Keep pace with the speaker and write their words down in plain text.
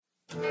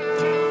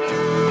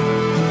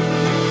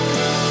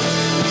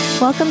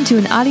Welcome to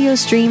an audio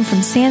stream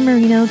from San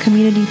Marino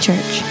Community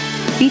Church,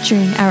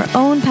 featuring our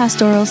own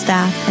pastoral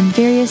staff and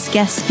various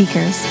guest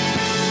speakers.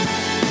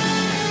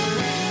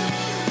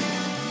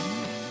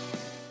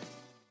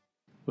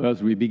 Well,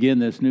 as we begin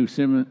this new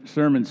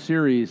sermon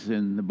series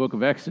in the book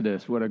of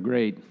Exodus, what a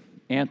great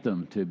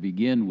anthem to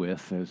begin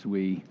with as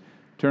we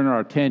turn our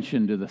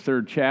attention to the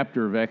third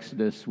chapter of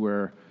Exodus,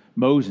 where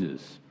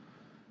Moses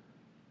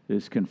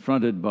is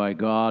confronted by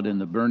God in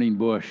the burning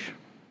bush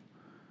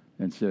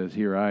and says,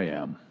 "Here I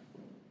am."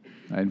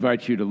 I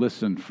invite you to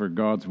listen for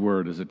God's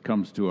word as it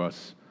comes to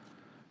us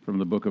from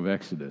the book of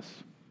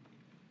Exodus.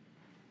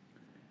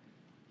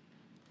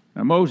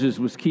 Now Moses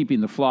was keeping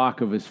the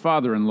flock of his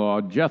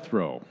father-in-law,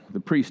 Jethro, the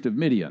priest of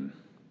Midian.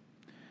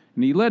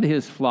 And he led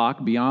his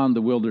flock beyond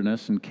the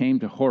wilderness and came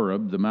to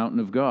Horeb, the mountain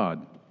of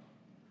God.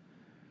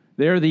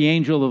 There the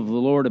angel of the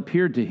Lord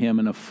appeared to him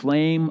in a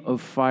flame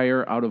of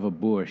fire out of a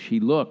bush. He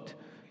looked,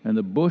 and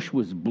the bush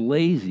was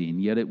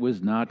blazing, yet it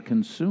was not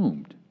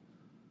consumed.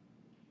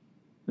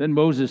 Then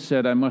Moses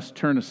said, "I must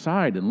turn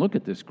aside and look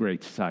at this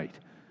great sight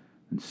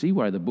and see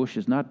why the bush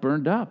is not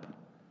burned up."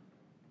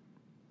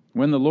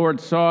 When the Lord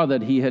saw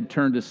that he had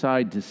turned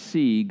aside to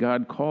see,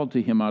 God called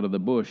to him out of the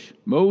bush,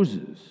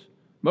 "Moses,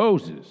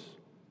 Moses."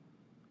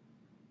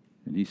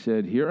 And he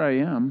said, "Here I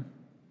am."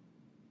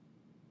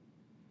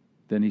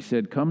 Then he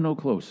said, "Come no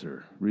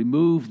closer.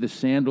 Remove the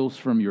sandals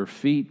from your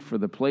feet, for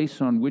the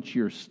place on which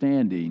you're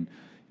standing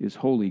is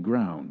holy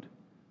ground."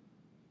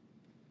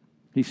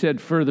 He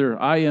said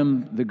further, "I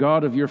am the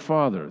God of your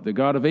father, the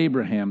God of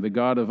Abraham, the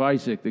God of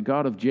Isaac, the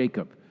God of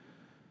Jacob."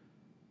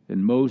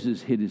 And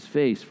Moses hid his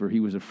face, for he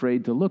was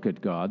afraid to look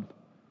at God.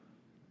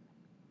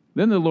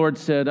 Then the Lord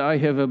said, "I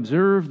have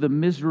observed the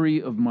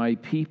misery of my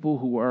people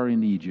who are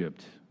in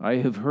Egypt. I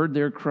have heard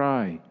their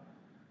cry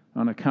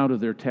on account of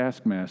their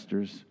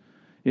taskmasters.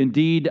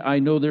 Indeed, I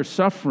know their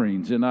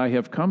sufferings, and I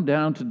have come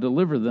down to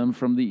deliver them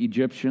from the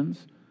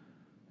Egyptians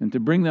and to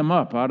bring them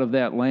up out of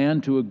that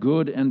land to a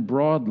good and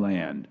broad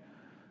land,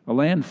 a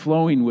land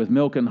flowing with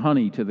milk and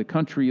honey, to the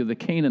country of the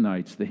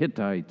Canaanites, the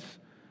Hittites,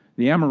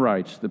 the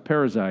Amorites, the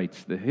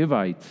Perizzites, the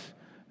Hivites,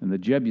 and the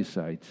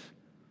Jebusites.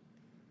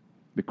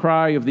 The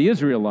cry of the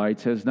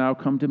Israelites has now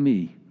come to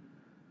me.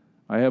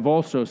 I have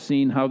also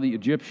seen how the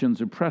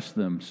Egyptians oppress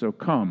them, so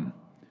come,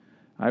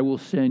 I will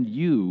send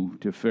you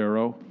to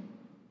Pharaoh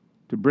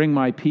to bring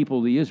my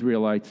people, the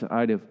Israelites,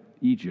 out of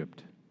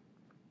Egypt."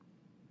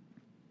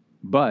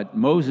 But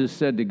Moses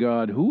said to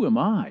God, "Who am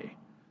I,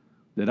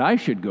 that I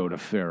should go to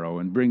Pharaoh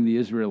and bring the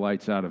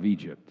Israelites out of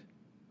Egypt?"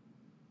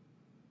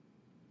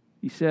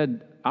 He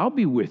said, "I'll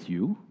be with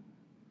you,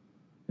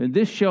 and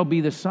this shall be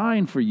the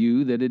sign for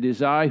you that it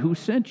is I who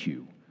sent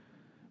you.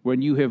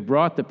 When you have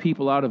brought the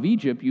people out of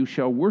Egypt, you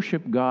shall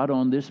worship God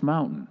on this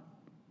mountain."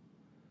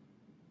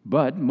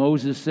 But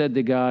Moses said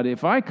to God,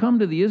 "If I come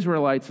to the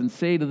Israelites and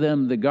say to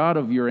them, 'The God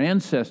of your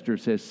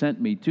ancestors has sent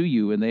me to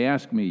you,' and they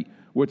ask me,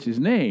 'What's his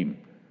name?'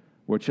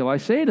 what shall I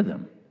say to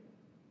them?"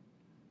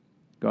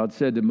 God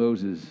said to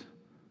Moses,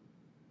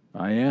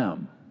 "I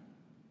am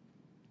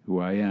who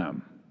I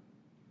am."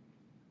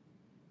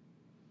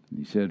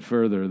 He said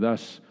further,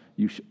 "Thus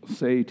you shall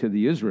say to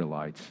the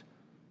Israelites,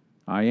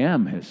 'I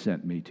am has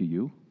sent me to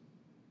you.'"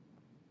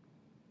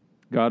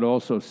 God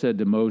also said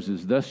to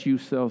Moses, "Thus you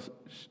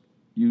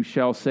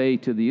shall say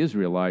to the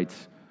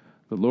Israelites,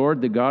 'The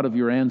Lord, the God of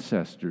your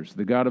ancestors,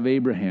 the God of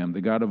Abraham, the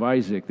God of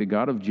Isaac, the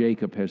God of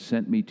Jacob has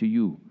sent me to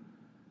you.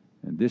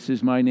 And this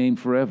is my name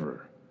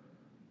forever.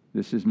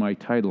 This is my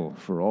title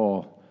for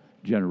all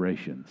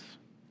generations.'"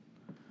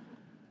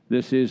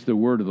 This is the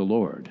word of the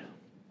Lord.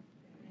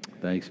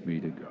 Thanks be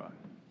to God.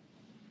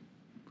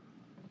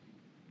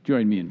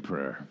 Join me in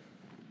prayer.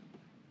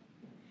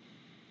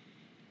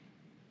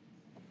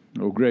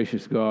 O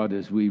gracious God,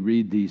 as we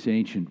read these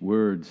ancient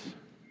words,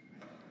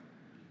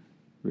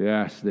 we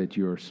ask that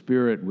your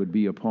Spirit would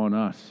be upon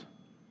us,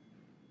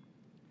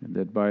 and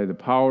that by the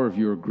power of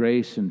your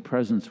grace and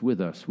presence with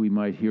us, we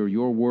might hear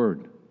your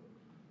word.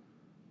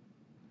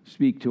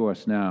 Speak to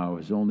us now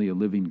as only a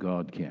living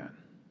God can.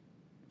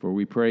 For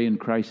we pray in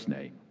Christ's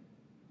name.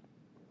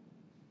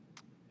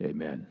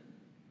 Amen.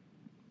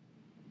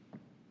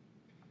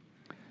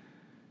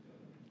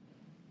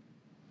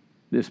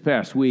 This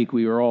past week,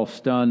 we were all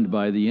stunned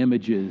by the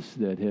images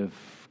that have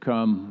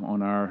come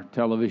on our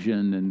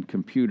television and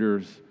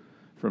computers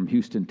from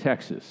Houston,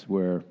 Texas,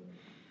 where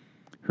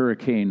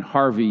Hurricane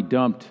Harvey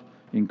dumped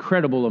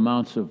incredible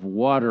amounts of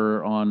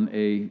water on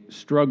a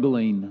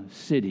struggling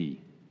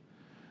city,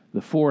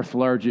 the fourth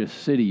largest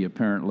city,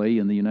 apparently,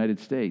 in the United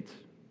States.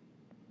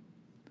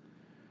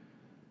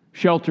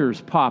 Shelters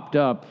popped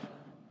up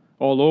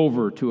all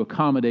over to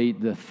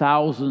accommodate the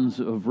thousands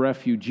of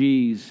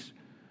refugees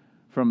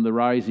from the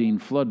rising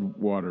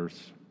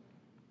floodwaters.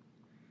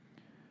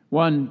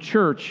 One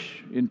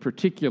church in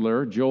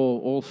particular,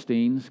 Joel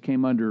Osteen's,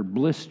 came under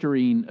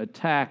blistering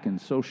attack in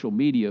social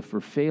media for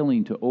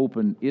failing to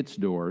open its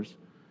doors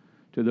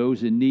to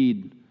those in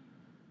need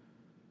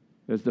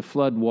as the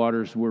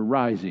floodwaters were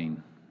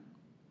rising.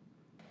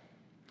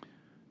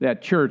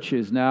 That church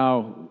is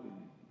now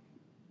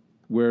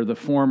where the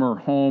former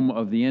home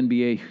of the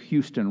NBA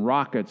Houston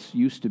Rockets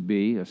used to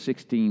be, a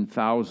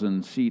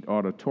 16,000-seat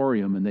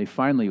auditorium, and they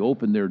finally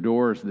opened their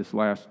doors this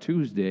last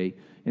Tuesday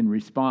in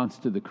response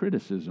to the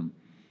criticism.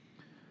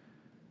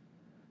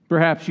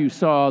 Perhaps you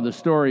saw the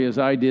story, as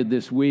I did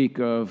this week,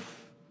 of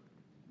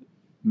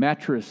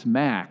Mattress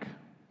Mac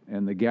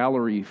and the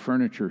Gallery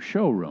Furniture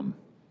Showroom.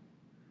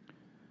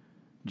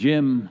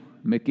 Jim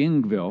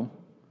McIngville,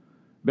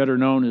 better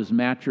known as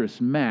Mattress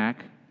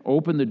Mac,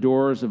 opened the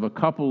doors of a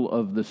couple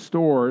of the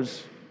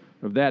stores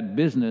of that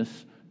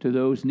business to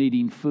those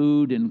needing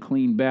food and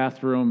clean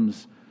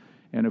bathrooms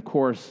and, of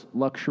course,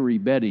 luxury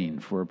bedding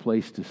for a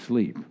place to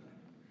sleep.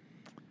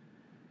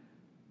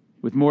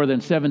 With more than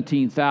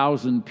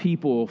 17,000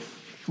 people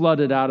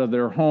flooded out of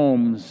their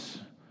homes,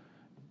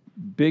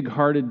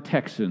 big-hearted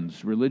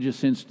Texans,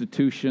 religious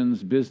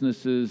institutions,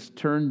 businesses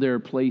turned their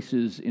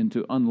places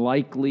into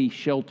unlikely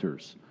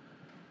shelters,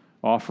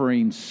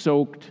 offering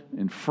soaked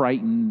and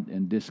frightened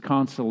and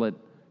disconsolate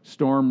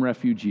storm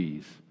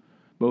refugees,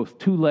 both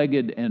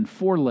two-legged and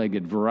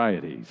four-legged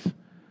varieties,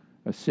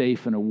 a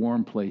safe and a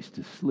warm place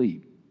to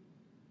sleep.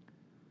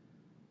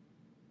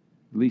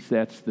 At least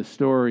that's the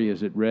story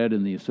as it read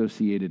in the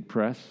Associated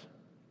Press.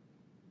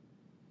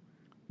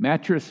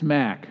 Mattress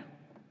Mac,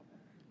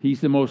 he's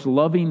the most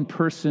loving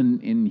person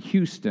in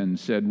Houston,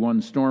 said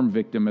one storm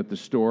victim at the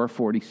store,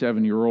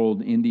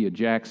 47-year-old India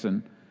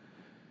Jackson.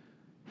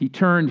 He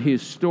turned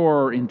his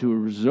store into a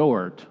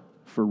resort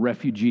for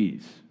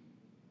refugees.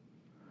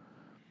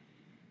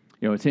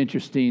 You know, it's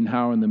interesting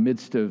how in the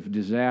midst of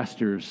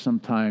disasters,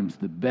 sometimes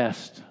the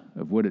best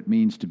of what it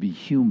means to be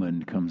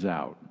human comes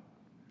out.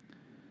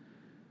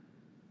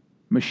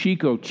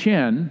 Mashiko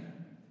Chen,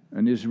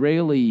 an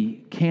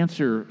Israeli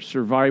cancer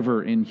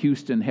survivor in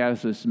Houston,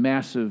 has this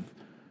massive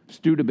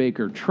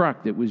Studebaker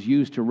truck that was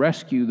used to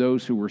rescue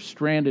those who were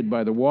stranded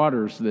by the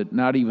waters that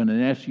not even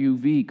an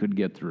SUV could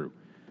get through.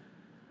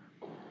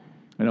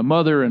 And a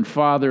mother and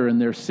father and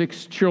their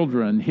 6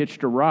 children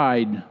hitched a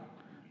ride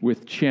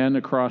with Chen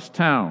across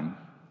town.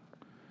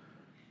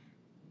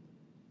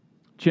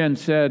 Chen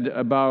said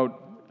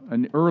about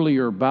an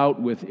earlier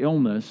bout with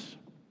illness,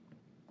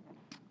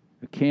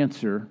 a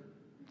cancer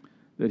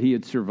that he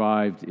had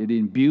survived, it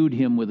imbued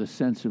him with a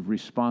sense of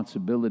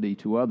responsibility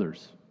to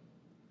others.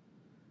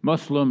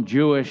 Muslim,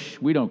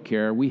 Jewish, we don't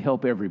care. We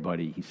help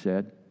everybody, he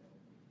said.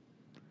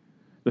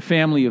 The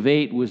family of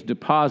 8 was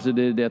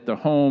deposited at the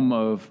home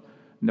of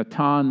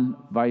Natan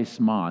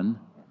Weissman,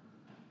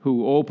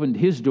 who opened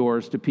his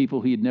doors to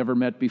people he had never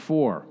met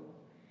before.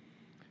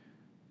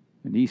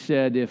 And he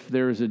said, if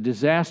there is a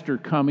disaster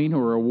coming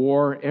or a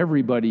war,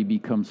 everybody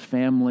becomes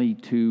family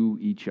to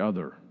each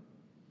other.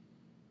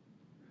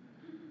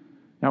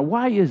 Now,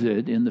 why is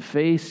it in the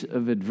face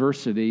of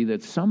adversity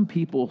that some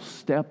people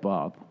step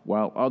up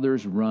while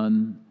others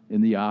run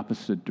in the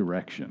opposite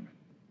direction?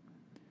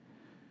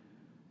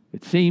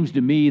 It seems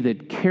to me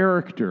that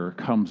character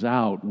comes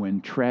out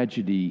when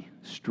tragedy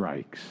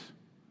strikes.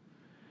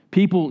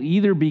 People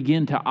either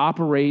begin to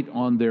operate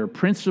on their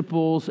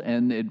principles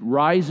and it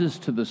rises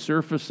to the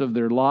surface of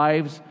their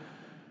lives,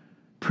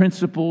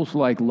 principles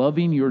like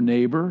loving your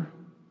neighbor,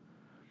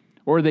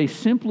 or they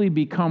simply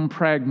become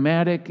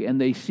pragmatic and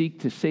they seek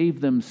to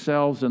save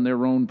themselves and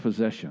their own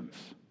possessions.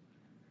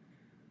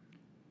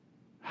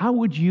 How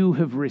would you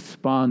have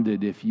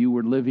responded if you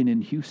were living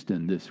in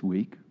Houston this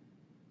week?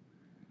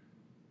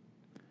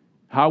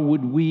 How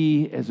would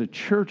we as a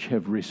church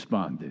have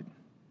responded?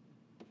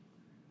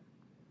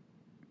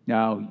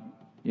 Now,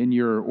 in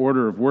your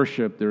order of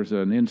worship, there's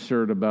an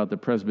insert about the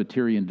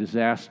Presbyterian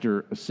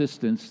Disaster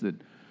Assistance that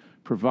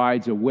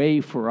provides a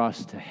way for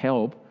us to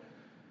help.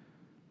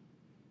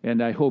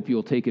 And I hope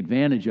you'll take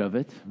advantage of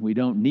it. We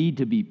don't need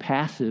to be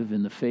passive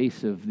in the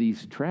face of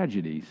these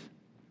tragedies.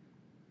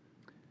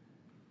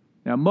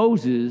 Now,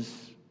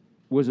 Moses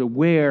was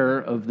aware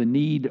of the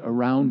need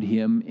around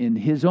him in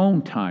his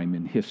own time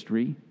in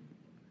history.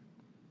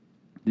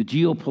 The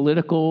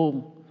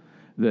geopolitical,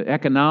 the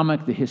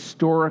economic, the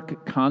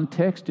historic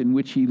context in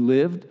which he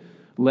lived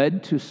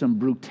led to some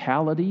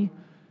brutality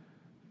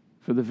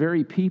for the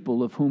very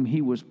people of whom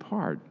he was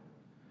part.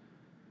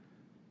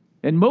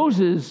 And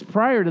Moses,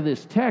 prior to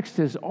this text,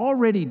 has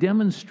already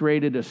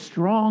demonstrated a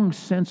strong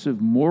sense of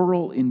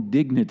moral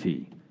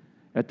indignity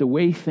at the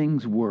way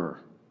things were.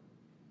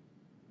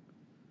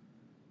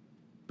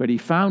 But he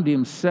found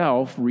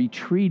himself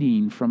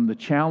retreating from the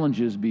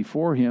challenges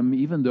before him,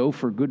 even though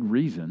for good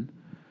reason.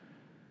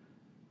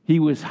 He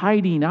was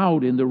hiding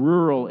out in the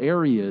rural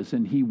areas,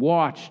 and he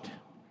watched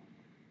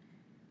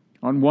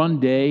on one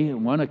day,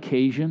 one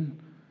occasion,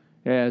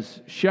 as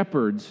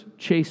shepherds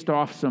chased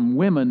off some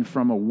women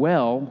from a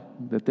well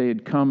that they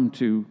had come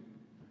to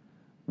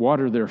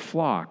water their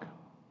flock.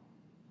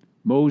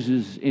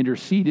 Moses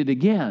interceded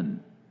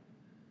again,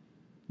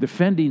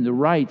 defending the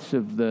rights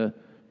of the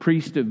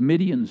priest of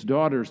Midian's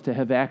daughters to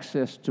have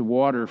access to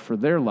water for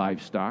their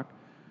livestock.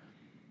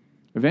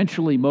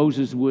 Eventually,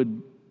 Moses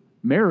would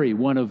marry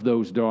one of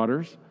those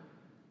daughters.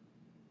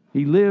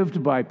 He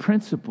lived by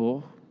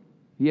principle.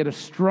 He had a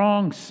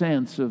strong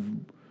sense of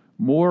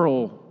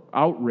moral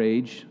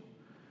outrage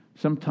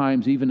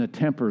sometimes even a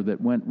temper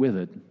that went with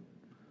it,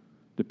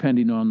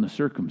 depending on the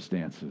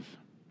circumstances.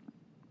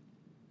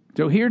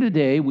 So here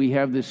today we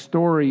have this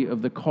story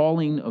of the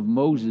calling of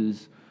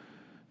Moses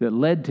that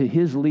led to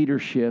his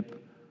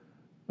leadership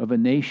of a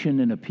nation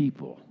and a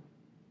people.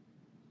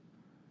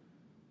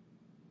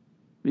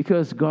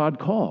 Because God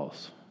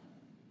calls.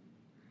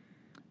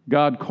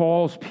 God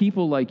calls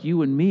people like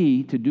you and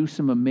me to do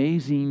some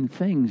amazing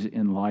things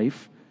in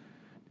life,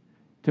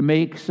 to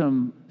make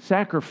some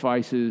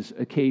sacrifices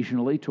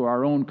occasionally to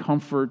our own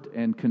comfort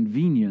and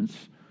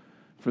convenience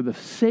for the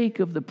sake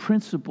of the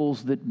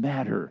principles that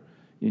matter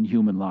in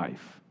human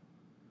life,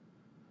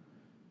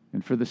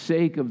 and for the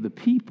sake of the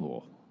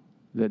people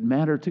that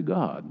matter to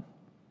God.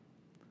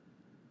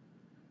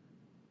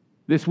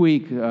 This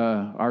week,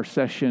 our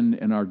session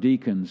and our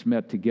deacons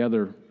met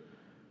together.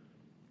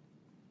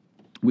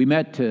 We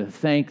met to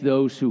thank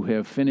those who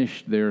have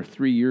finished their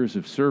 3 years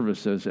of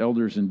service as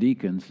elders and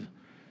deacons,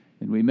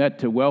 and we met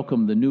to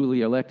welcome the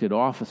newly elected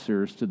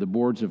officers to the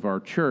boards of our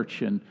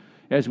church. And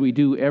as we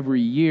do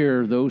every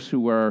year, those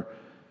who are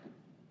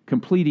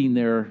completing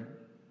their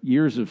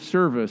years of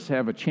service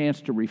have a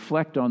chance to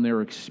reflect on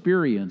their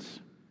experience.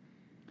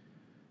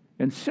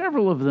 And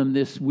several of them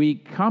this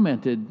week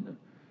commented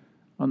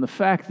on the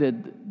fact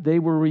that they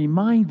were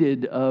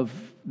reminded of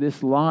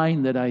this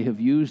line that I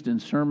have used in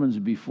sermons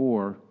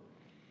before: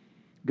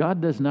 God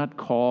does not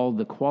call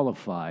the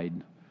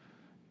qualified,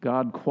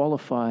 God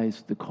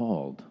qualifies the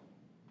called.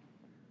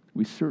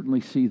 We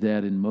certainly see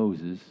that in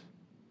Moses.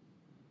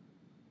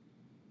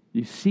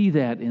 You see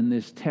that in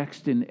this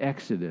text in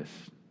Exodus,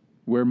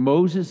 where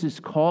Moses is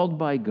called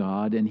by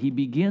God and he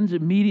begins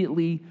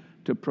immediately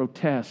to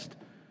protest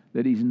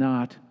that he's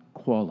not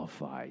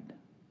qualified.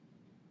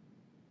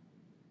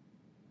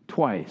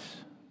 Twice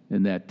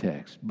in that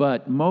text.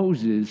 But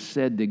Moses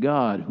said to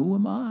God, "Who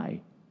am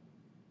I?"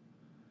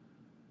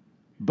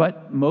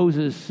 But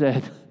Moses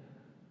said,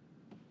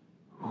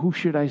 "Who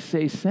should I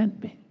say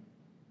sent me?"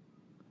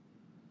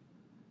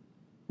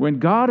 When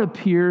God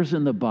appears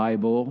in the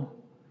Bible,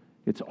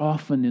 it's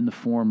often in the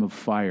form of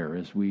fire,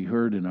 as we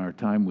heard in our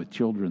time with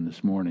children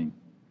this morning.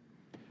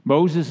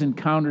 Moses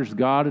encounters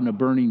God in a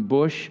burning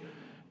bush.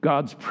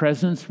 God's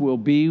presence will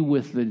be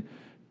with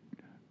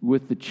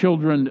the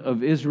children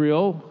of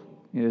Israel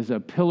as a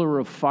pillar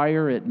of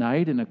fire at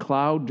night and a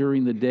cloud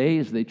during the day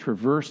as they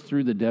traverse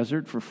through the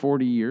desert for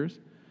 40 years.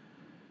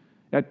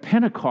 At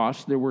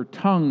Pentecost, there were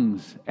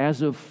tongues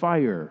as of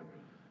fire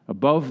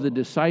above the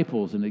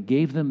disciples, and it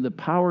gave them the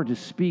power to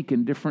speak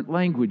in different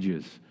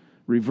languages,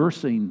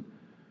 reversing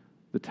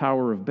the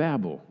Tower of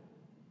Babel.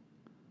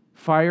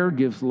 Fire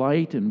gives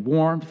light and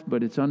warmth,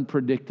 but it's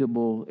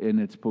unpredictable and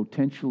it's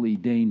potentially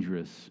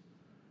dangerous.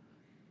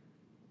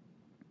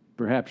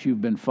 Perhaps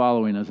you've been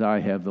following, as I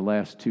have the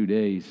last 2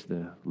 days,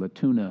 the La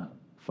Tuna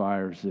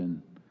fires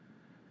in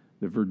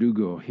the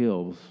Verdugo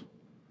Hills.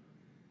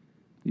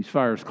 These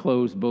fires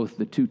closed both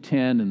the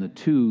 210 and the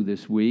 2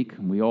 this week.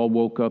 And we all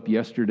woke up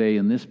yesterday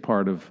in this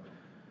part of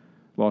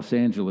Los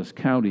Angeles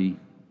County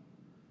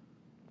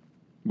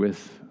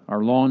with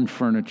our lawn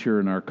furniture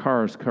and our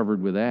cars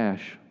covered with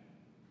ash.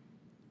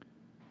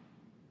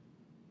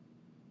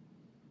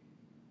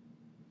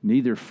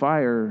 Neither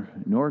fire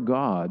nor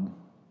God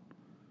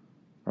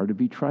are to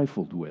be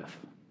trifled with.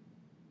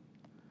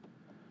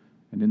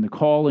 And in the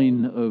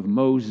calling of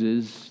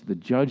Moses, the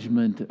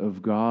judgment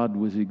of God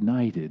was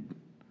ignited.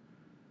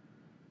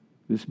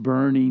 This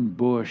burning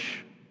bush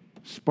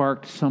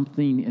sparked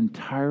something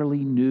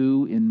entirely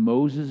new in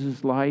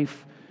Moses'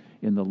 life,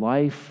 in the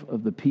life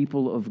of the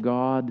people of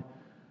God,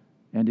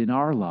 and in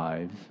our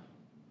lives,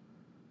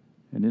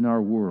 and in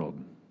our world.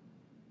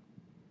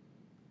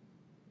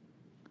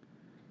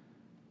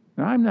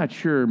 Now, I'm not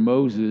sure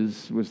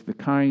Moses was the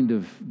kind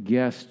of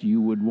guest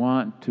you would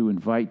want to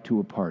invite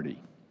to a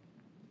party.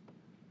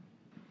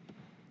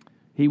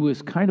 He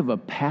was kind of a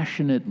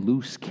passionate,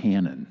 loose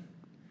cannon.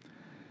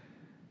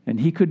 And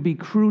he could be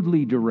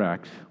crudely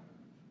direct.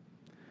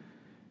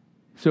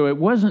 So it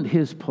wasn't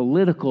his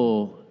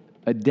political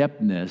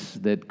adeptness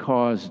that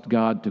caused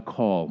God to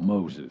call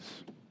Moses.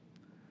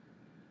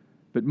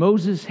 But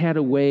Moses had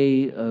a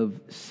way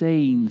of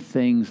saying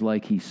things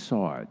like he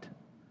saw it.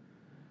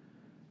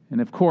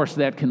 And of course,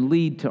 that can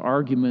lead to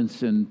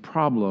arguments and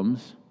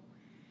problems.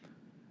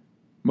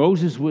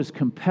 Moses was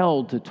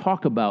compelled to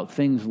talk about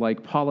things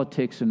like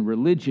politics and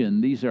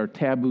religion. These are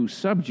taboo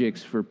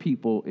subjects for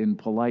people in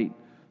polite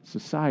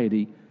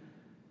society.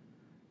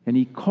 And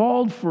he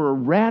called for a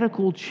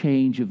radical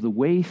change of the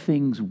way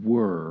things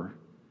were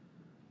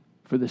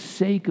for the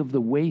sake of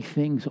the way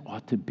things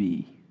ought to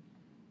be.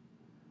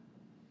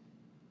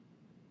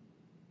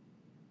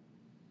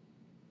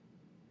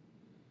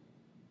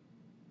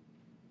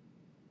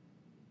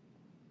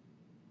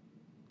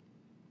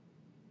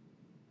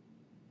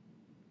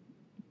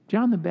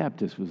 John the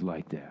Baptist was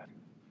like that.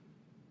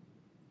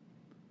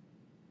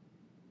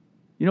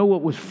 You know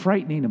what was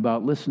frightening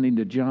about listening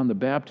to John the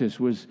Baptist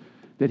was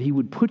that he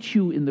would put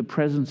you in the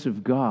presence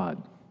of God.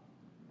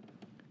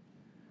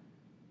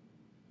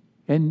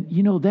 And,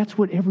 you know, that's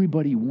what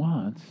everybody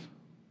wants.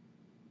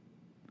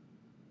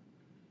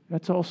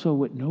 that's also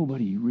what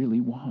nobody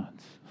really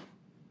wants.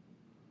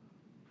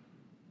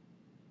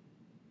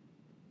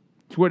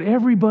 It's what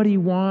everybody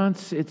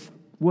wants. It's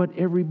what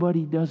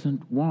everybody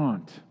doesn't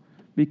want.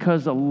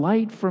 Because a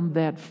light from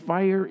that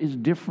fire is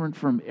different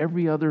from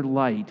every other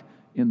light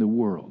in the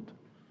world.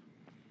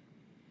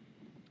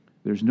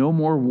 There's no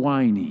more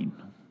whining.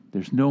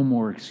 There's no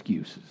more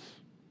excuses.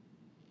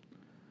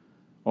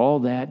 All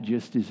that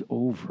just is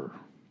over.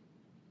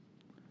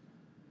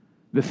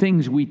 The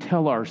things we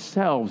tell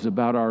ourselves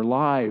about our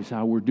lives,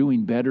 how we're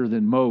doing better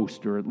than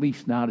most, or at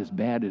least not as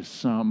bad as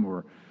some,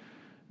 or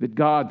that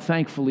God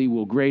thankfully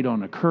will grade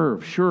on a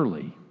curve,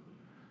 surely.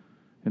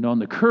 And on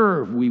the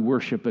curve, we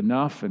worship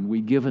enough, and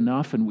we give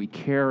enough, and we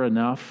care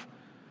enough.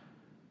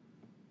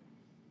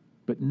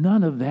 But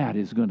none of that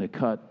is going to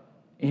cut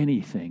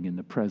anything in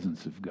the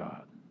presence of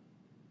God.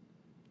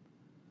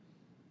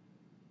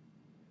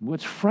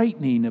 What's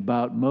frightening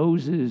about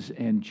Moses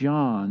and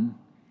John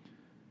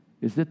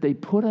is that they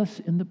put us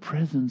in the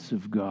presence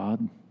of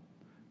God,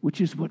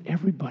 which is what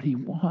everybody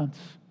wants,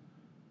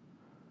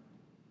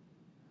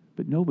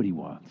 but nobody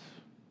wants.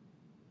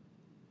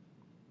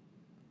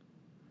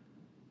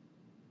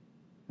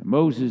 And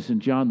Moses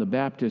and John the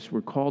Baptist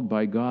were called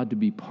by God to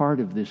be part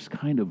of this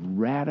kind of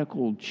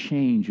radical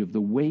change of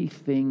the way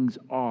things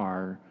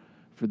are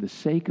for the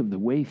sake of the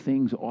way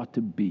things ought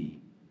to be.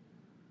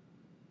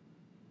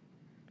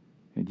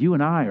 And you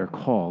and I are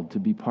called to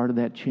be part of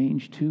that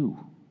change too.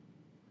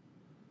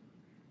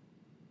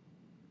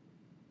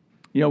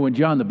 You know, when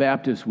John the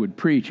Baptist would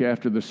preach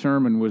after the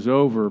sermon was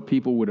over,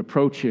 people would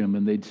approach him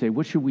and they'd say,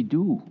 "What should we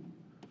do?"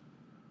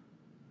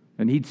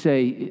 And he'd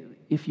say,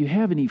 "If you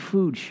have any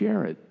food,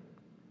 share it.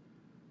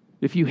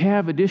 If you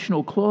have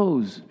additional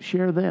clothes,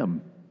 share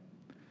them."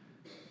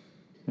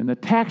 And the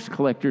tax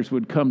collectors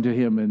would come to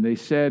him and they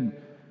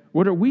said,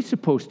 "What are we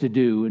supposed to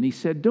do?" And he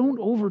said, "Don't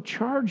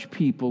overcharge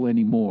people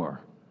anymore."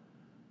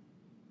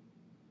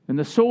 And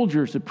the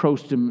soldiers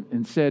approached him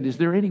and said, "Is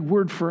there any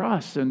word for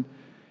us?" And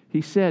he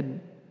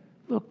said,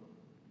 "Look,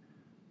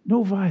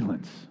 no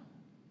violence.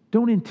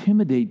 Don't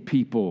intimidate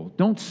people.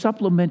 Don't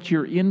supplement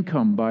your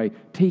income by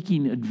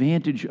taking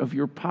advantage of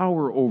your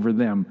power over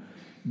them.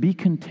 Be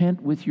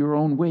content with your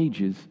own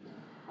wages."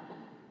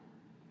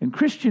 And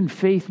Christian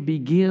faith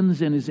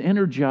begins and is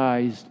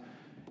energized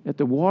at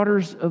the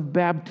waters of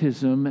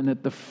baptism and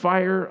at the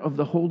fire of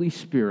the Holy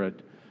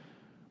Spirit.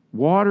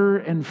 Water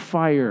and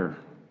fire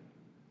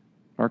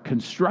are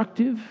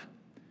constructive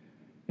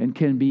and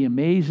can be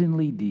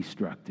amazingly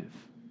destructive.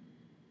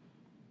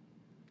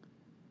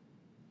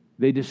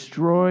 They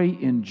destroy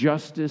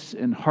injustice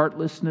and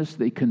heartlessness.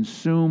 They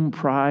consume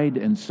pride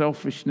and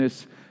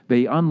selfishness.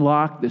 They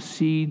unlock the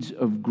seeds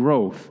of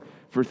growth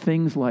for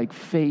things like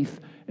faith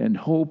and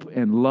hope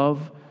and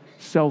love,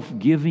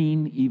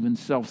 self-giving, even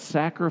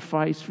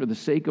self-sacrifice for the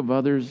sake of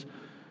others,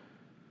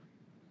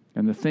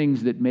 and the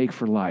things that make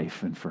for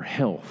life and for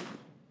health,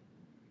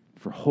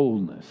 for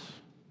wholeness,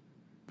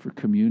 for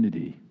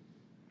community.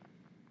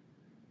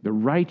 The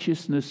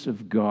righteousness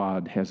of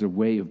God has a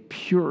way of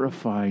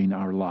purifying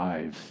our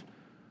lives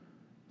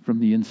from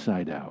the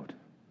inside out.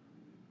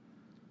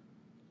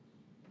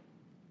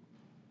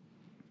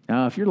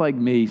 Now, if you're like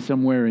me,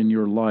 somewhere in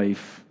your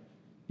life,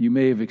 you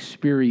may have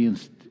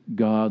experienced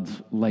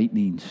God's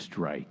lightning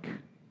strike.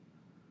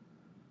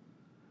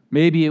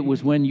 Maybe it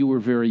was when you were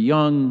very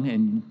young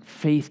and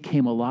faith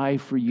came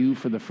alive for you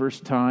for the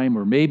first time,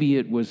 or maybe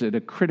it was at a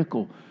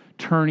critical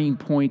turning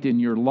point in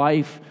your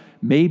life.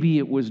 Maybe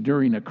it was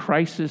during a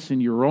crisis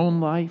in your own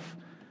life.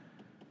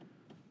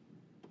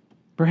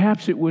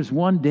 Perhaps it was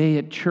one day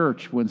at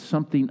church when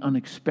something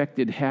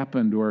unexpected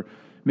happened, or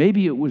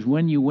maybe it was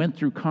when you went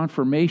through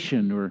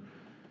confirmation, or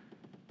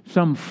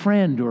some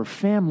friend or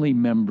family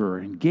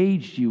member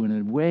engaged you in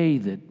a way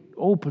that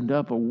opened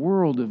up a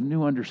world of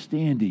new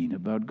understanding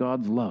about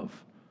God's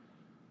love.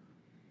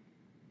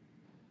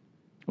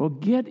 Well,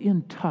 get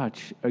in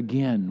touch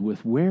again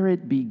with where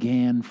it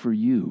began for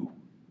you.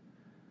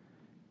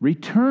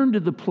 Return to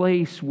the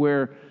place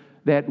where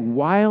that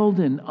wild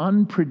and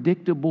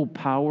unpredictable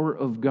power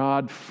of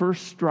God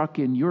first struck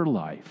in your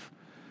life.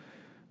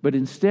 But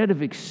instead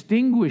of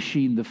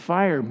extinguishing the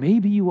fire,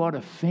 maybe you ought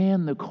to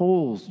fan the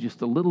coals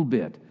just a little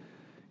bit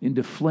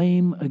into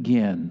flame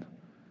again,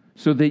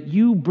 so that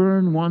you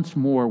burn once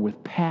more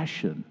with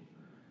passion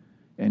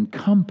and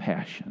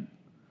compassion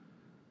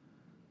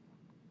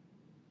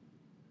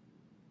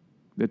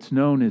that's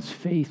known as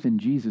faith in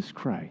Jesus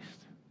Christ.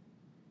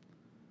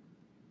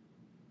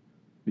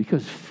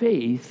 Because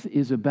faith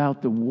is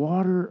about the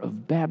water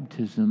of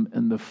baptism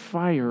and the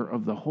fire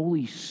of the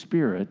Holy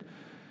Spirit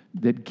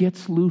that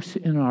gets loose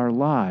in our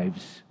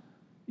lives,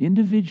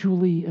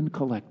 individually and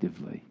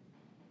collectively.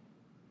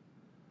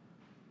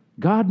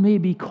 God may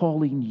be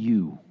calling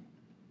you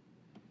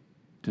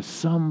to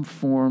some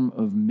form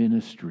of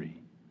ministry.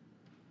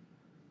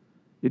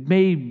 It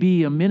may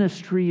be a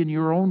ministry in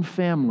your own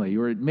family,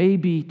 or it may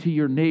be to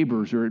your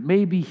neighbors, or it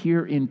may be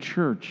here in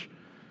church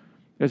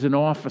as an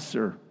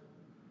officer,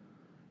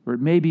 or it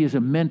may be as a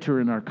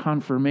mentor in our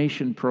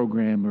confirmation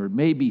program, or it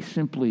may be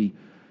simply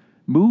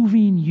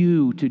moving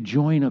you to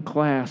join a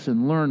class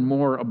and learn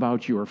more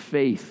about your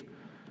faith.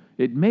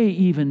 It may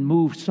even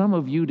move some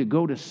of you to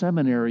go to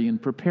seminary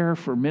and prepare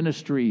for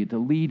ministry, to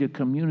lead a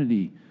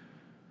community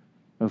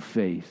of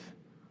faith.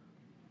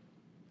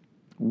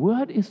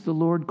 What is the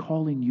Lord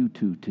calling you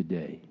to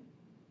today?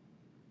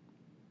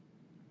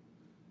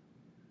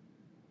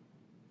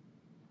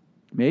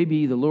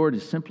 Maybe the Lord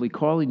is simply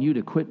calling you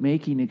to quit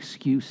making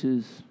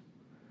excuses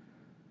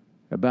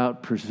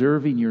about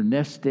preserving your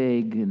nest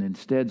egg and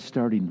instead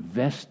start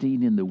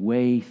investing in the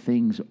way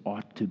things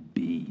ought to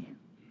be.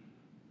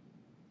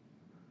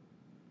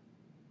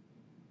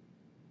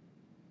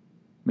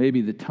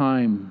 Maybe the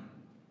time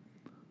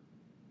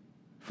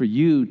for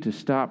you to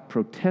stop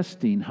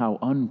protesting how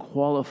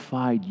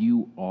unqualified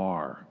you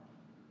are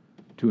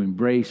to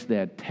embrace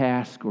that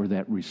task or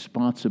that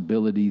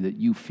responsibility that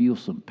you feel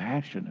some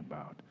passion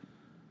about.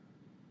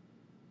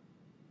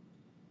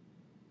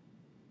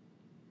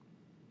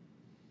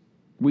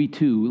 We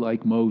too,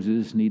 like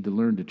Moses, need to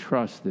learn to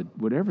trust that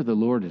whatever the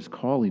Lord is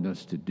calling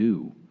us to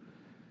do,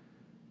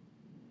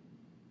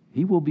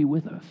 He will be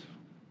with us.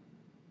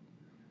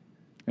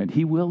 And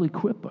He will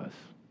equip us.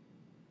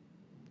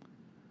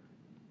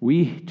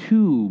 We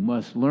too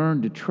must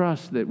learn to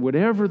trust that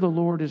whatever the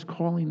Lord is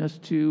calling us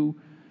to,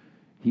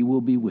 He will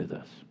be with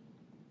us.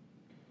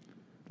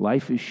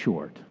 Life is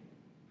short.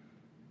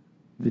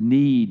 The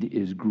need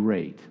is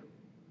great.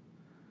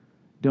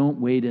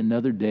 Don't wait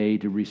another day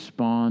to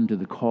respond to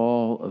the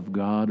call of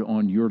God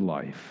on your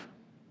life.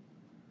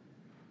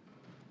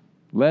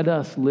 Let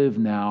us live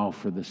now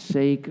for the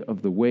sake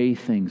of the way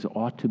things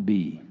ought to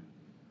be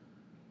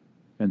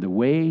and the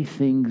way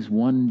things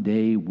one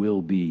day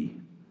will be.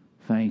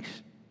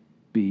 Thanks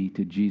be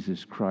to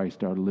Jesus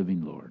Christ, our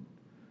living Lord.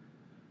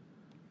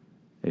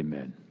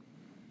 Amen.